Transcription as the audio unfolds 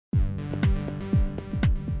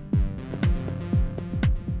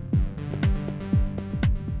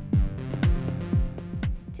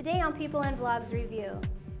Today on People and Vlogs Review,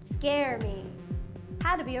 Scare Me,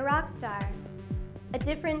 How to be a rock star, A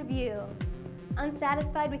different view,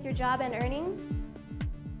 Unsatisfied with your job and earnings?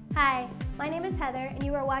 Hi, my name is Heather and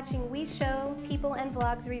you are watching WeShow People and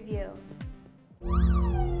Vlogs Review.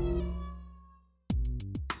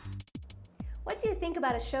 What do you think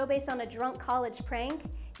about a show based on a drunk college prank?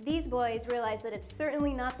 These boys realize that it's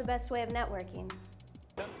certainly not the best way of networking.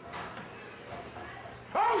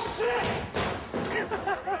 Oh shit!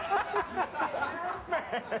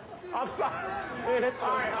 Man, I'm sorry. Man, that's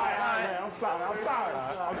all right, man. I'm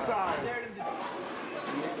sorry.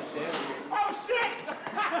 Oh shit!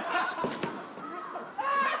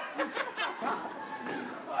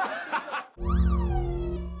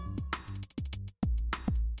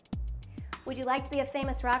 Would you like to be a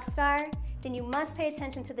famous rock star? Then you must pay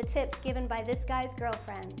attention to the tips given by this guy's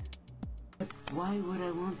girlfriend. Why would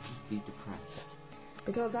I want to be depressed?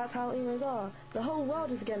 Because that's how emos are. The whole world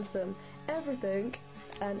is against them. Everything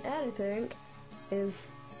and anything is...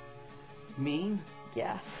 Mean?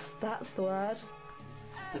 Yes, that's the word.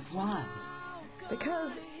 But why?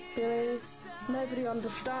 Because, Billy, nobody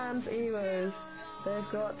understands emos. They've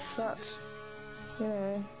got such, you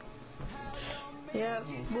know... Yeah,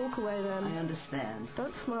 walk away then. I understand.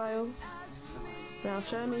 Don't smile. Now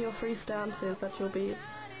show me your free stances that you'll be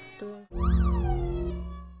doing.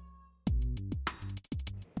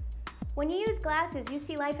 When you use glasses, you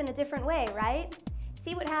see life in a different way, right?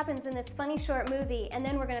 See what happens in this funny short movie, and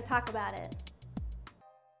then we're going to talk about it.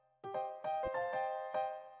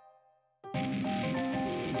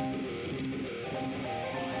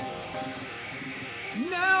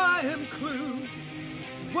 Now I am clued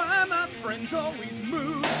why my friends always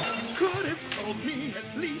move. Could have told me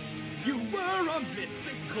at least you were a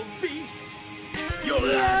mythical beast. Your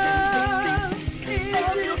life is deceit,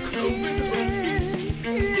 all your clothing hooks.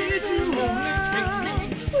 Did you only take me?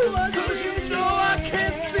 Cause you know I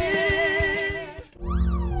can't see.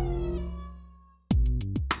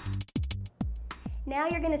 Now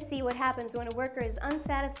you're going to see what happens when a worker is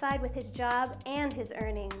unsatisfied with his job and his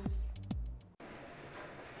earnings.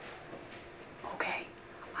 Okay,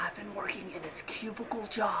 I've been working in this cubicle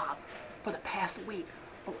job for the past week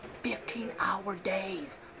for 15-hour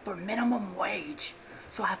days for minimum wage.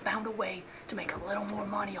 So I found a way to make a little more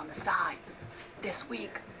money on the side. This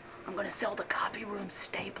week, I'm gonna sell the copy room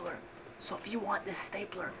stapler. So if you want this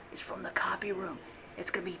stapler, it's from the copy room. It's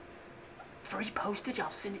gonna be free postage. I'll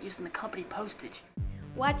send it using the company postage.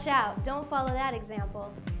 Watch out, don't follow that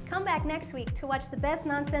example. Come back next week to watch the best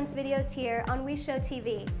nonsense videos here on WeShow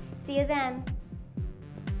TV. See you then.